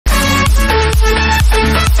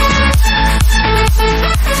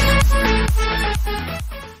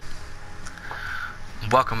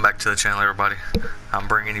Welcome back to the channel, everybody. I'm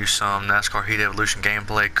bringing you some NASCAR Heat Evolution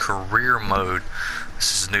gameplay career mode.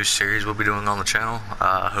 This is a new series we'll be doing on the channel.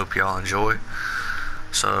 I hope y'all enjoy.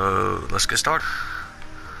 So let's get started.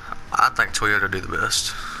 I think Toyota do the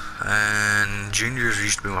best, and juniors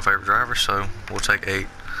used to be my favorite driver, so we'll take 8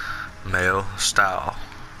 male style.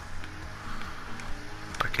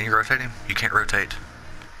 Wait, can you rotate him? You can't rotate.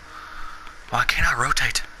 Why can't I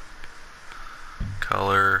rotate?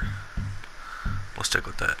 Color. We'll stick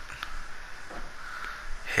with that.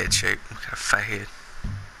 Head shape. We got a fat head.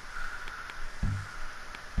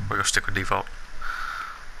 We're gonna stick with default.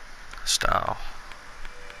 Style.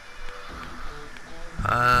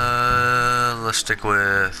 Let's stick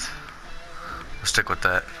with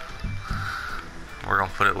that. We're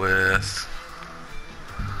gonna put it with.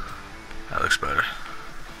 That looks better.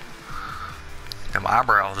 Them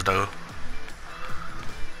eyebrows though.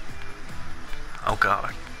 Oh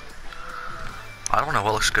god. I don't know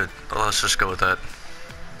what looks good. Let's just go with that.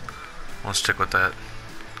 Let's stick with that.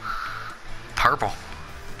 Purple.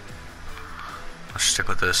 Let's stick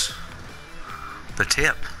with this. The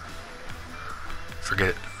tip. Forget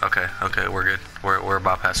it. Okay, we're good. We're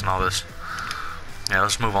bypassing all this. Yeah,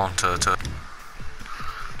 let's move on to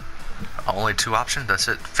only 2 options. That's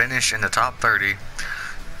it. Finish in the top 30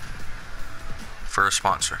 for a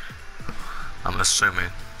sponsor. I'm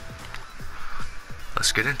assuming.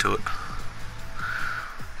 Let's get into it.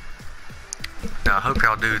 Now, I hope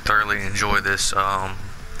y'all do thoroughly enjoy this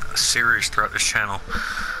series throughout this channel.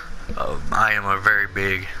 I am a very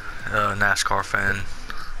big NASCAR fan.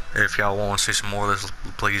 If y'all want to see some more of this,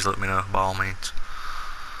 please let me know by all means.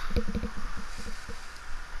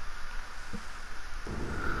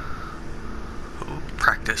 Ooh,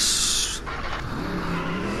 practice.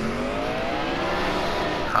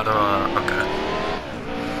 How do I... okay.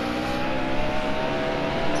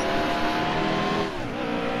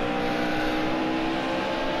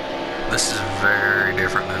 This is very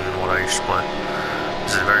different than what I used to play.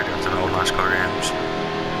 This is very different than old Nascar games.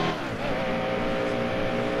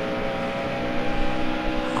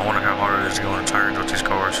 I wonder how hard it is to go into turns with these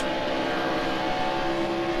cars.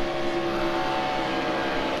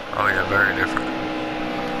 Oh yeah, very different.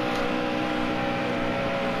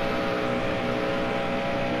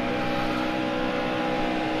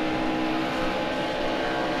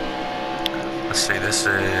 Let's see, this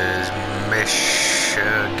is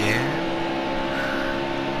Michigan.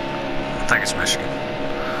 I think it's Michigan.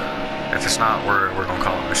 If it's not, we're gonna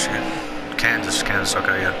call it Michigan. Kansas,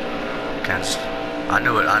 okay, yeah. Kansas. I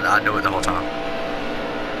knew it, I knew it the whole time.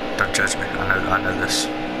 Don't judge me, I know this.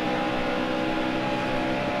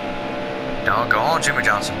 No, go on, Jimmy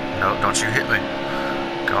Johnson. No, don't you hit me.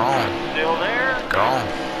 Go on. Still there? Go on.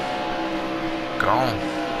 Go on.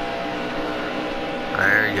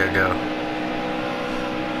 There you go.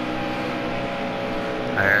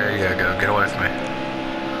 There you go. Get away from me.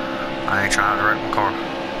 I ain't trying to wreck my car.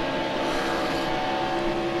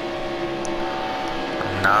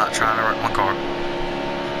 I'm not trying to wreck my car.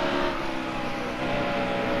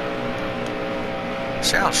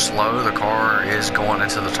 See how slow the car is going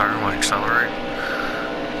into the turn when you accelerate?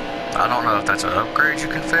 I don't know if that's an upgrade you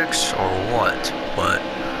can fix or what, but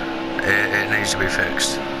it needs to be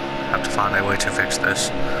fixed. I have to find a way to fix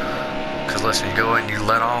this. Because listen, you go in, you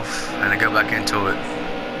let off, and then go back into it.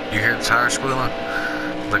 You hear the tires squealing?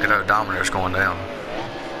 Look at the odometer's going down.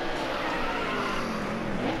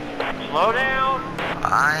 Slow down.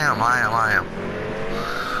 I am.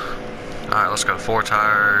 Alright, let's go. 4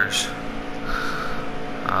 tires.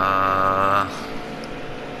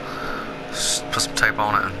 Put some tape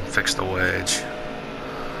on it and fix the wedge.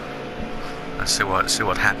 Let's see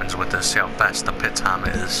what happens with this. See how fast the pit time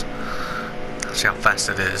is. See how fast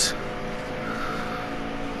it is.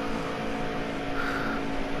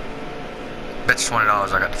 Bet you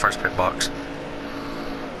 $20 I got the first pit box.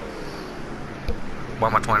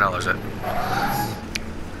 Where my $20 at?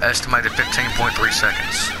 Estimated 15.3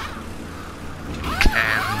 seconds.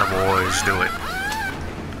 Can the boys do it?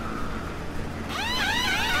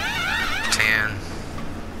 10,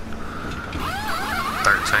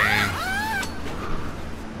 13,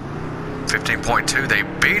 15.2. They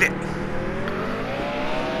beat it.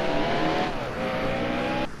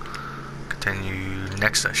 Continue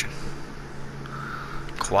next session.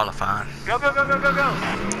 Qualifying. Go.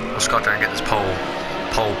 Let's go out there and get this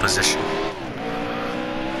pole position.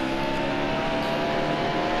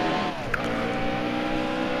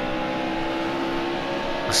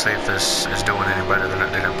 Let's see if this is doing any better than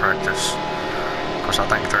it did in practice. Of course, I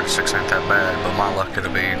think 36 ain't that bad, but my luck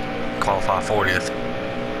it'll be qualify 40th.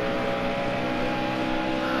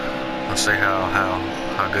 Let's see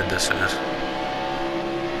how good this is.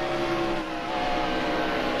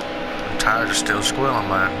 tires are still squealing,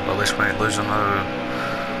 man. But at least we ain't losing no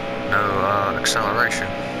acceleration.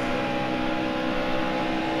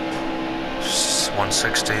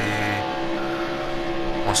 160,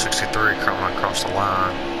 163 coming across the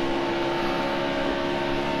line.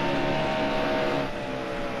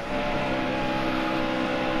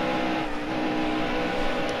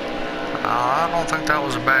 I don't think that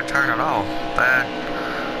was a bad turn at all.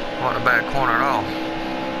 Wasn't a bad corner at all.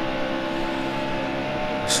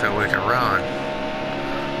 Let's see what we can run.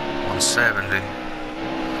 170.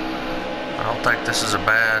 I don't think this is a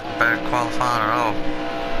bad qualifying at all.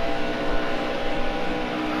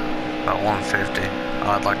 About 150.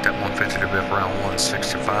 I'd like that 150 to be up around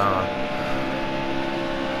 165.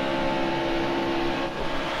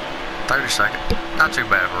 32nd. Not too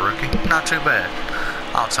bad for a rookie. Not too bad.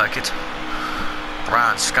 I'll take it.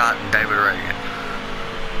 Ryan Scott and David Reagan.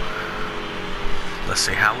 Let's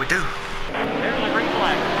see how we do. There's the green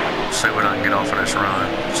flag. See what I can get off of this run.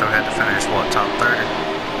 So we had to finish, what, top 30?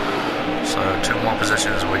 So 2 more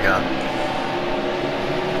positions we got.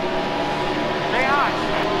 Stay high.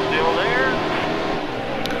 Still there.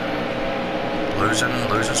 Losing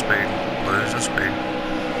speed. Losing speed.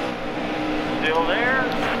 Still there.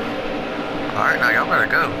 Alright, now y'all better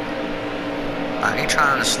go. I ain't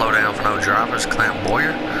trying to slow down for no drivers, Clint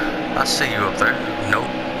Boyer. I see you up there. Nope.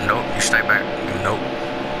 Nope. You stay back. Nope.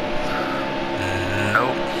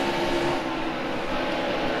 Nope.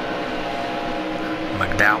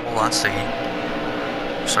 McDowell, I see you.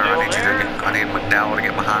 Sir, I need McDowell to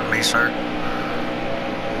get behind me, sir.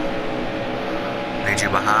 Need you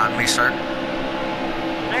behind me, sir.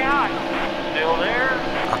 Stay high. Still there.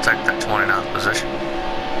 I'll take that 29th position.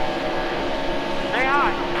 Stay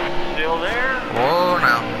high. Still there. Whoa,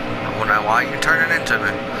 now. Well, now, why are you turning into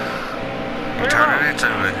me? You're turning into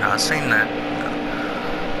me. I seen that.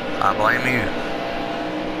 I blame you.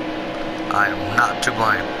 I am not to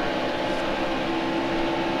blame.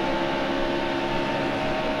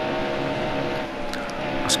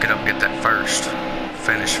 Let's get up and get that first.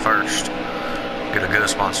 Finish first. Get a good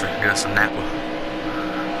sponsor. Get us a Napa.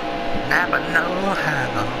 Napa know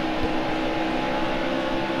how.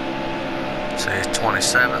 See,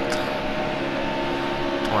 27th.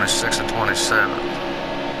 26th and 27th.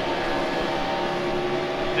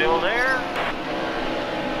 Still there.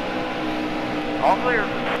 All clear.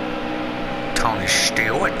 Tony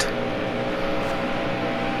Stewart.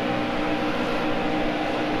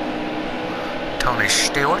 Tony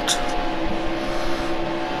Stewart.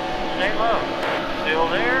 Stay low. Still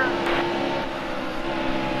there.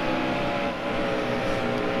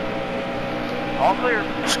 All clear.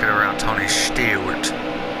 Let's get around Tony Stewart.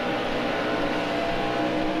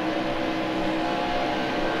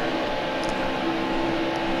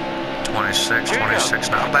 26,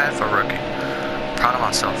 not bad for a rookie. Proud of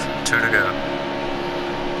myself. 2 to go.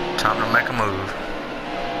 Time to make a move.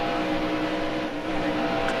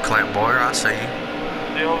 Clint Boyer, I see you.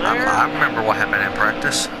 Still there. I remember what happened in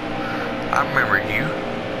practice. I remember you.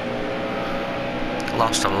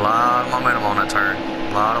 Lost a lot of momentum on that turn.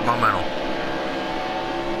 A lot of momentum.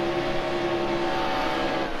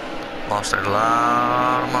 Lost a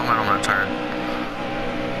lot of momentum on that turn.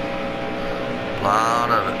 A lot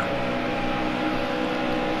of it.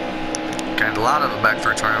 Gained a lot of it back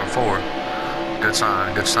through turn 4. Good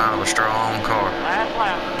sign. Good sign of a strong car. Last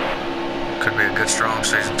lap. Could be a good strong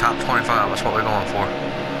season. Top 25, that's what we're going for.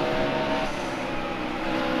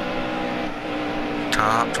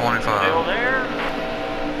 Top 25. Still there.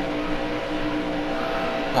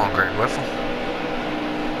 Come on, Greg Whiffle.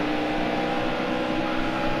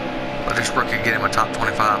 Let this rookie get him a top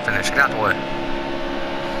 25 finish. Get out the way.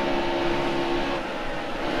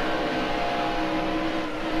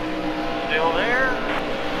 Still there.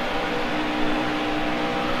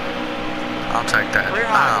 I'll take that.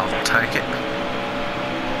 I'll take it.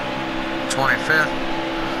 25th.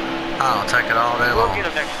 I'll take it all day long. We'll get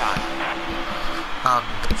him next time.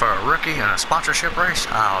 For a rookie in a sponsorship race,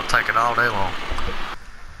 I'll take it all day long.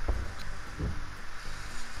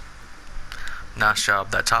 Nice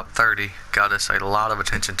job. That top 30 got us a lot of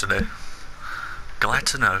attention today. Glad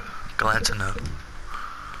to know. Glad to know.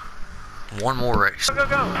 One more race. Go, go,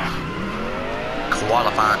 go.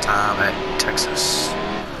 Qualifying time at Texas.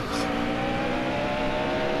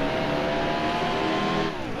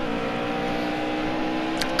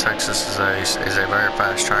 Texas is a very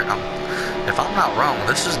fast track. If I'm not wrong,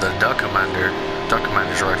 this is the Duck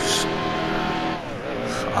Commander's race.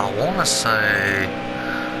 I want to say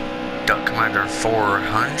Duck Commander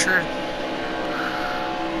 400,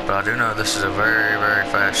 but I do know this is a very, very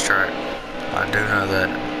fast track. I do know that.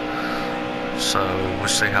 So we'll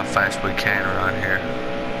see how fast we can run here.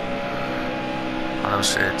 I know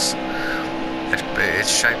it's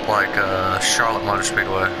shaped like Charlotte Motor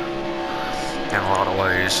Speedway in a lot of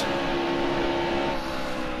ways.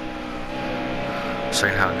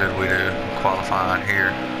 Seeing how good we do qualifying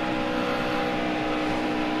here.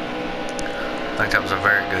 I think that was a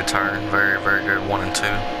very good turn, very good 1 and 2.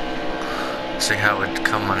 See how it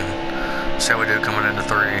coming. See how we do coming into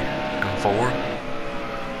 3 and 4.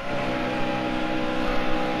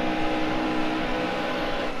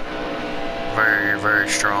 Very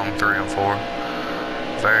strong 3 and 4.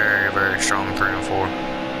 Very strong 3 and 4.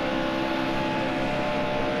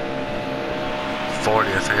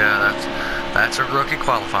 40th, yeah, that's a rookie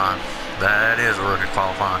qualifying. That is a rookie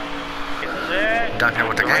qualifying. Down here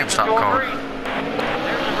with the GameStop car. There's a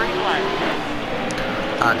green flag.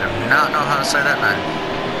 I do not know how to say that name.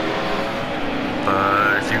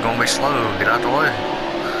 But if you're gonna be slow, get out the way.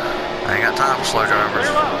 I ain't got time for slow drivers.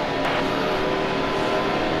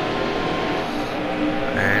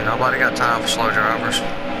 Ain't nobody got time for slow drivers.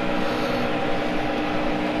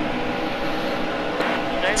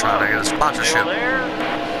 Trying to get a sponsorship.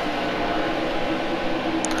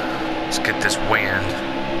 Let's get this wind.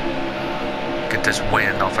 Get this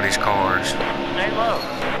wind off of these cars. Stay low.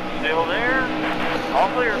 Still there. All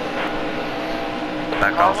clear.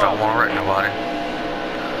 Back off, don't want to wreck nobody.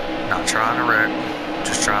 Not trying to wreck,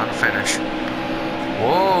 just trying to finish.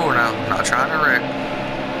 Whoa, no, not trying to wreck.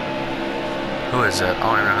 Who is that? I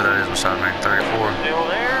don't even know who that is beside me. 34. Still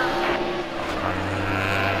there.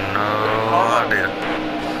 No idea.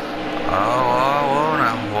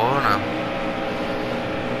 Whoa no.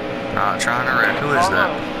 Not trying to wreck. Who is that? I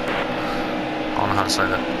don't know how to say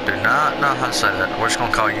that. Do not know how to say that. We're just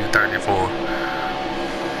gonna call you 34.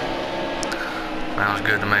 Sounds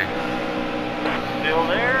good to me. Still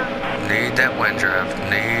there. Need that wind drive.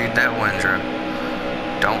 Need that wind drive.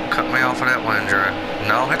 Don't cut me off of that wind drive.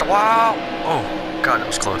 No, hit the wall. Oh, God, that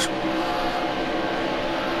was close.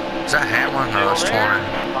 Is that Hamlin? No, that's 20.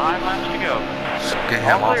 5 laps to go. Just get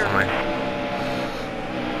him off of me.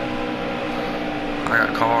 I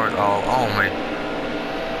got cars all on me.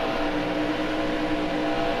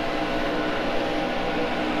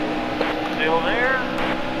 Still there.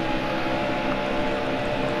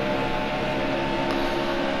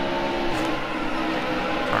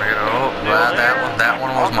 Trying to get that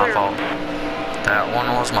one was my fault. That one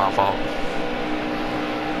was my fault.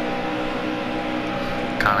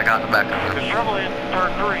 Kinda got in the back of him. There's trouble in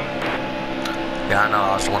turn 3. Yeah, I know, I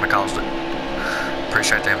was the one that caused it.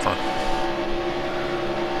 Appreciate the info.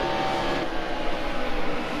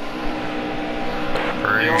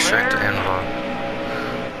 Appreciate the info.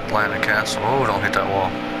 Landing Castle. Oh, don't hit that wall.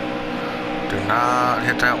 Do not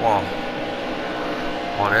hit that wall.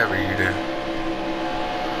 Whatever you do.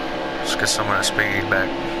 Let's get some of that speed back.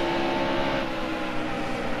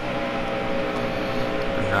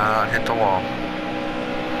 Do not hit the wall.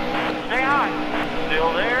 Stay high.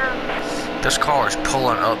 Still there. This car is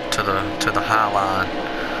pulling up to the high line.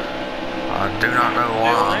 I do not know Still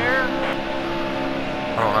why. there.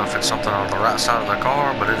 I don't know if it's something on the right side of the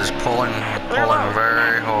car, but it is pulling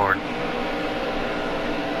very hard.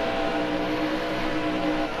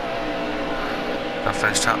 I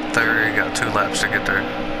finished top 30, got 2 laps to get there.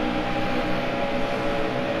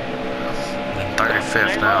 I'm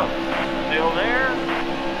 35th now. Still there.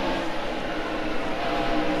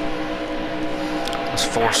 Let's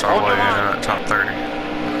force our way into that top 30.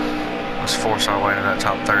 Let's force our way into that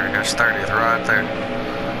top 30. That's 30th right there.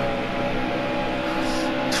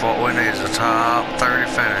 That's what we need is a top 30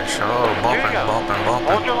 finish. Oh, bumping.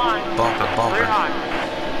 Hold your line. Bumping. Clear high.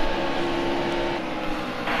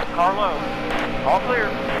 Car low. All clear.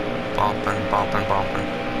 Bumping.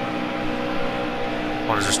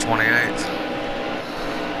 What is this, 28th?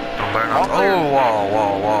 Don't better not. Oh, wall.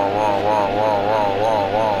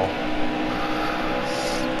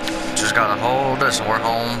 Just gotta hold this and we're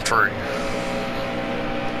home free.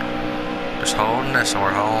 Just holding this and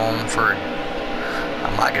we're home free. I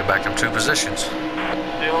might get back them 2 positions.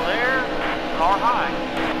 Still there. Car high.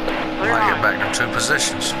 Clear Might high. get back them 2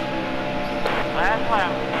 positions. Last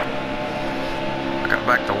lap. I got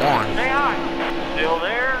back to 1. Stay high. Still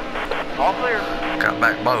there. All clear. Got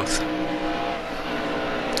back both.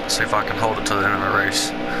 See if I can hold it to the end of the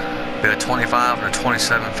race. Be a 25 and a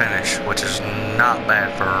 27 finish, which is not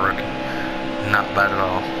bad for a rookie. Not bad at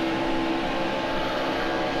all.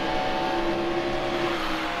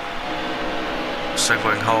 See if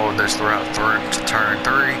we can hold this throughout to turn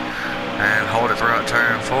 3 and hold it throughout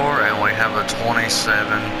turn 4, and we have a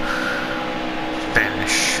 27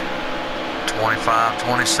 finish. 25,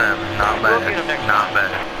 27, not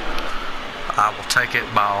bad. I will take it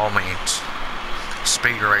by all means.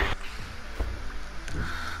 Speed rating.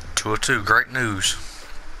 202, great news.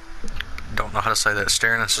 Don't know how to say that.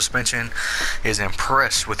 Steering and Suspension is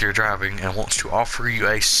impressed with your driving and wants to offer you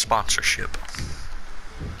a sponsorship.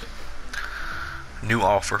 New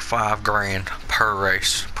offer, $5,000 per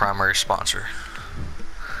race. Primary sponsor.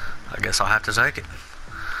 I guess I'll have to take it.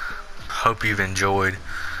 Hope you've enjoyed.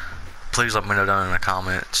 Please let me know down in the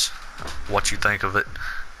comments what you think of it.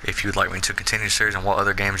 If you'd like me to continue the series and what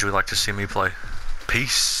other games you would like to see me play.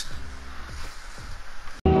 Peace.